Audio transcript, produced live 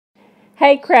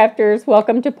Hey crafters,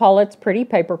 welcome to Paulette's Pretty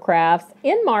Paper Crafts.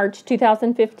 In March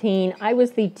 2015, I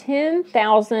was the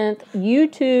 10,000th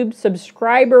YouTube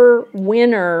subscriber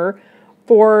winner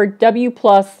for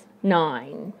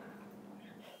WPlus9.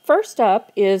 First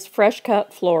up is Fresh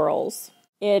Cut Florals.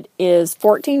 It is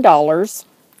 $14.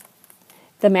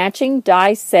 The matching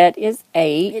die set is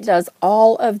 8. It does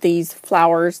all of these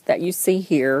flowers that you see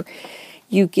here.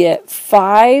 You get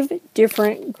 5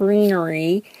 different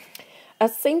greenery. A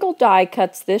single die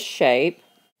cuts this shape.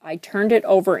 I turned it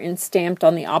over and stamped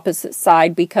on the opposite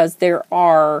side because there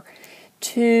are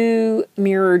 2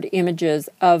 mirrored images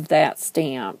of that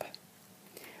stamp.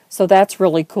 So that's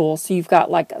really cool. So you've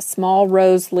got like a small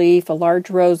rose leaf, a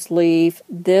large rose leaf,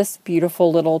 this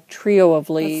beautiful little trio of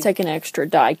leaves. Let's take an extra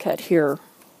die cut here.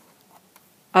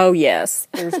 Oh yes,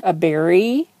 there's a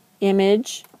berry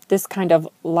image, this kind of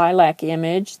lilac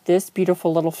image, this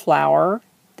beautiful little flower,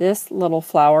 this little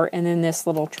flower, and then this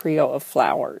little trio of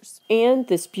flowers. And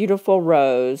this beautiful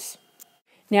rose.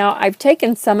 Now, I've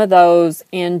taken some of those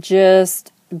and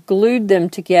just glued them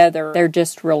together. They're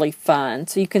just really fun.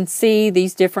 So you can see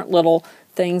these different little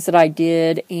things that I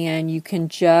did, and you can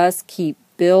just keep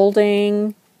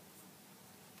building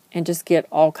and just get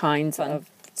all kinds of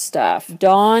stuff.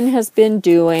 Dawn has been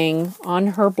doing on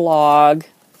her blog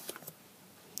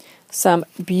some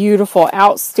beautiful,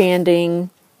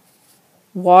 outstanding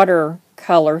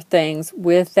watercolor things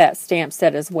with that stamp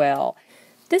set as well.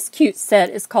 This cute set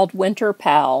is called Winter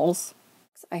Pals.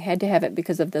 I had to have it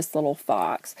because of this little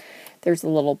fox. There's a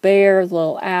little bear, a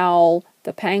little owl,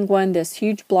 the penguin, this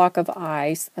huge block of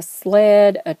ice, a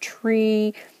sled, a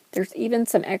tree. There's even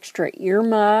some extra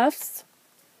earmuffs.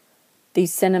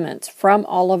 These sentiments from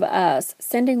all of us,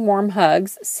 sending warm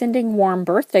hugs, sending warm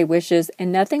birthday wishes, and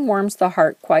nothing warms the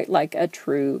heart quite like a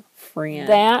true friend.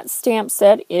 That stamp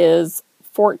set is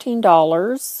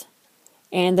 $14,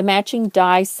 and the matching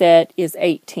die set is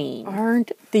 $18.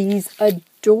 Aren't these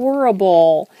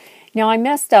adorable? Now, I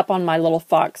messed up on my little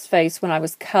fox face when I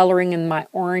was coloring and my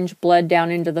orange bled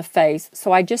down into the face,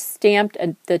 so I just stamped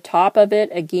the top of it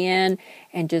again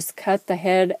and just cut the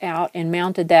head out and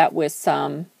mounted that with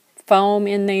some foam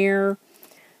in there.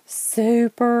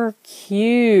 Super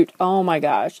cute. Oh my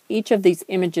gosh. Each of these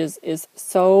images is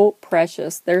so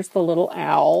precious. There's the little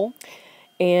owl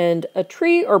and a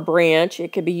tree or branch.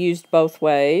 It could be used both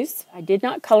ways. I did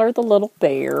not color the little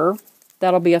bear.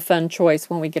 That'll be a fun choice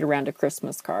when we get around to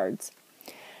Christmas cards.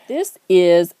 This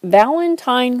is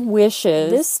Valentine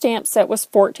Wishes. This stamp set was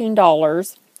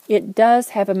 $14. It does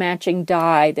have a matching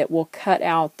die that will cut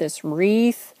out this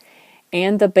wreath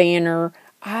and the banner.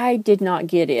 I did not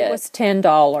get it. It was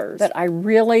 $10, but I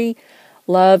really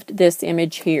loved this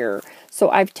image here. So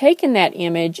I've taken that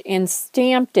image and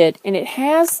stamped it, and it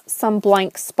has some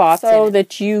blank spots so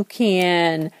that you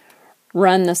can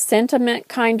run the sentiment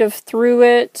kind of through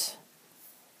it,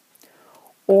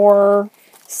 or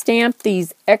stamp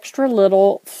these extra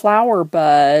little flower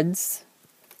buds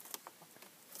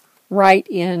right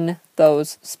in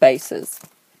those spaces.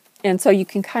 And so you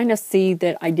can kind of see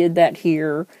that I did that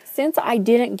here. Since I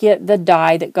didn't get the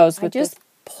die that goes with this, I just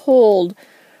pulled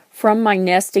from my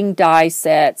nesting die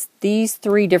sets these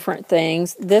 3 different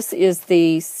things. This is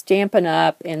the Stampin'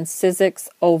 Up! And Sizzix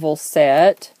Oval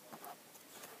set.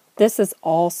 This is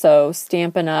also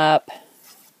Stampin' Up!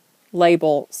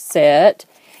 Label set.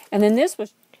 And then this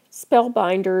was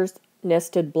Spellbinder's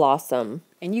Nested Blossom.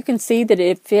 And you can see that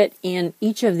it fit in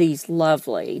each of these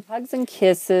lovely. Hugs and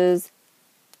kisses.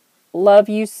 Love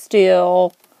you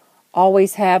still.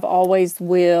 Always have, always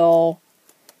will.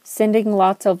 Sending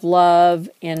lots of love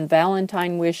in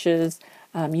Valentine Wishes.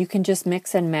 You can just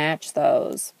mix and match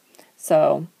those.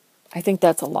 So I think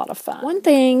that's a lot of fun. One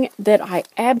thing that I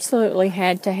absolutely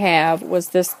had to have was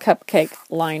this cupcake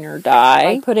liner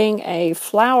die. By putting a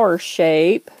flower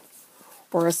shape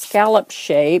or a scallop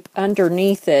shape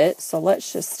underneath it. So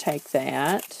let's just take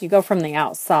that. You go from the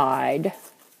outside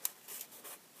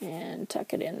and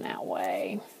tuck it in that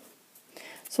way.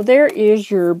 So there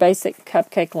is your basic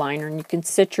cupcake liner, and you can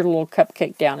sit your little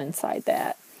cupcake down inside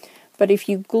that. But if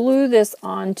you glue this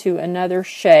onto another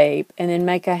shape and then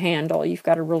make a handle, you've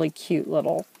got a really cute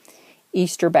little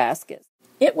Easter basket.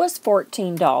 It was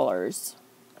 $14.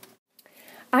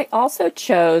 I also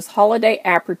chose Holiday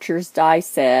Apertures die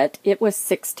set. It was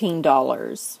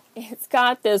 $16. It's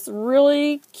got this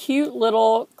really cute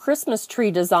little Christmas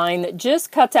tree design that just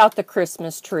cuts out the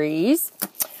Christmas trees.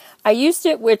 I used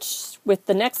it with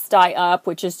the next die up,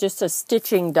 which is just a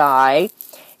stitching die,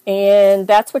 and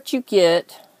that's what you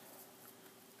get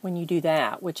when you do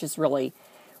that, which is really,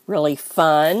 really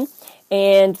fun.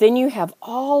 And then you have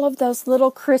all of those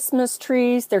little Christmas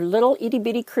trees. They're little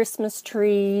itty-bitty Christmas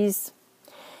trees.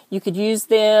 You could use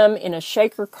them in a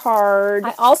shaker card.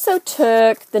 I also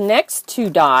took the next two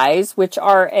dies, which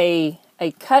are a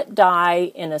cut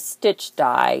die and a stitch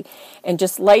die, and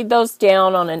just laid those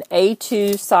down on an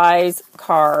A2 size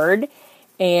card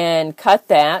and cut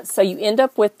that. So you end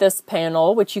up with this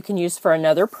panel, which you can use for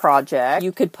another project.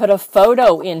 You could put a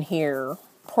photo in here,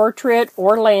 portrait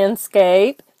or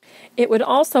landscape. It would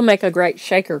also make a great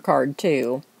shaker card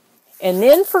too. And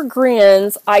then for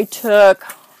grins, I took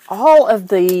all of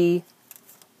the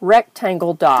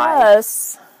rectangle die,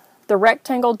 plus the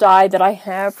rectangle die that I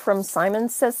have from Simon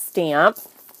Says Stamp,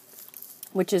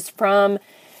 which is from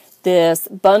this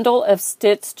bundle of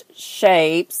stitched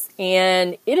shapes,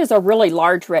 and it is a really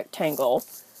large rectangle.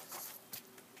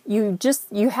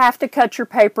 You have to cut your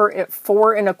paper at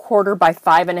 4 1/4 by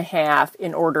 5 1/2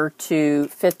 in order to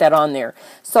fit that on there.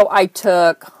 So I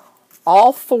took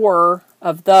all 4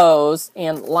 of those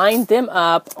and lined them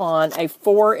up on a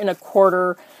 4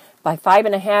 1/4 by 5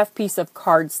 1/2 piece of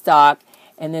cardstock.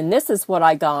 And then this is what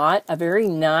I got, a very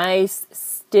nice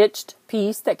stitched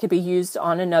piece that could be used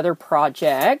on another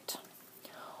project,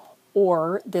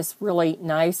 or this really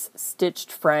nice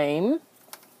stitched frame,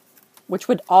 which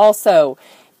would also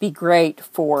be great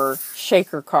for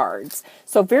shaker cards.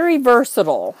 So very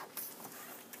versatile.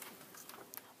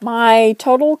 My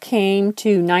total came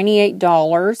to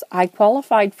 $98. I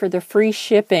qualified for the free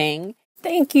shipping.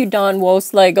 Thank you, Dawn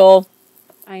Woslagle.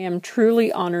 I am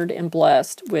truly honored and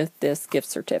blessed with this gift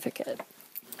certificate.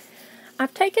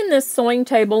 I've taken this sewing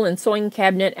table and sewing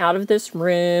cabinet out of this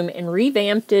room and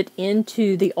revamped it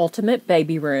into the ultimate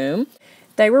baby room.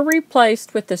 They were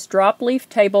replaced with this drop leaf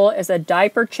table as a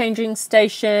diaper changing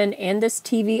station and this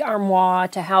TV armoire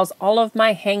to house all of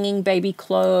my hanging baby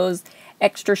clothes,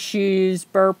 extra shoes,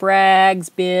 burp rags,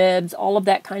 bibs, all of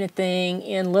that kind of thing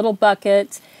in little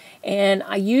buckets. And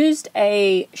I used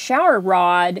a shower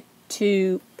rod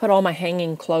to put all my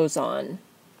hanging clothes on.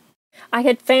 I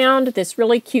had found this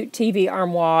really cute TV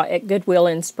armoire at Goodwill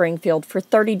in Springfield for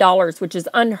 $30, which is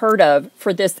unheard of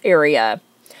for this area.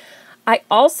 I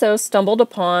also stumbled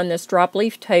upon this drop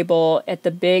leaf table at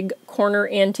the big corner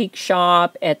antique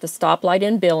shop at the stoplight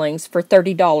in Billings for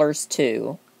 $30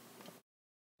 too.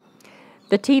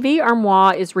 The TV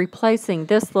armoire is replacing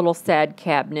this little sad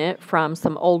cabinet from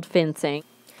some old fencing.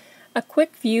 A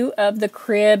quick view of the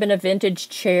crib and a vintage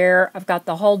chair. I've got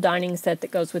the whole dining set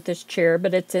that goes with this chair,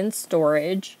 but it's in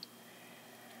storage.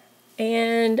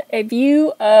 And a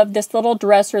view of this little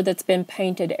dresser that's been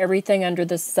painted everything under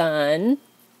the sun.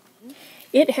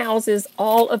 It houses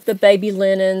all of the baby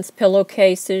linens,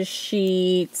 pillowcases,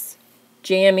 sheets,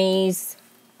 jammies.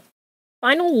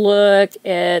 Final look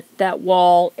at that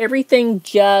wall. Everything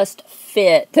just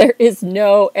fit. There is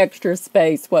no extra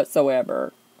space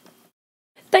whatsoever.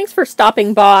 Thanks for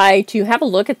stopping by to have a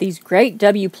look at these great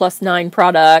WPlus9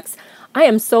 products. I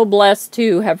am so blessed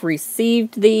to have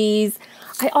received these.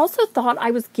 I also thought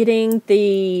I was getting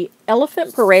the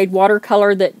Elephant Parade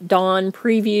watercolor that Dawn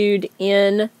previewed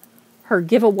in her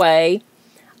giveaway.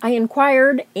 I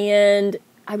inquired and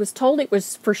I was told it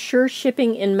was for sure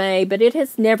shipping in May, but it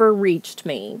has never reached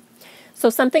me. So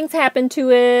something's happened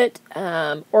to it,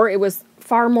 or it was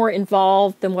far more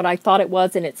involved than what I thought it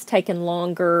was and it's taken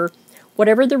longer.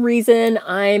 Whatever the reason,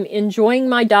 I'm enjoying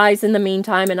my dies in the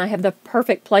meantime, and I have the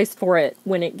perfect place for it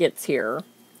when it gets here.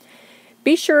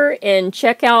 Be sure and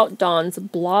check out Dawn's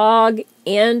blog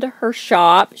and her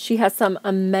shop. She has some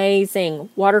amazing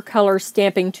watercolor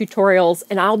stamping tutorials,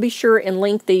 and I'll be sure and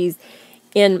link these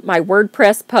in my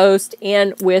WordPress post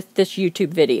and with this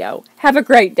YouTube video. Have a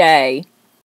great day.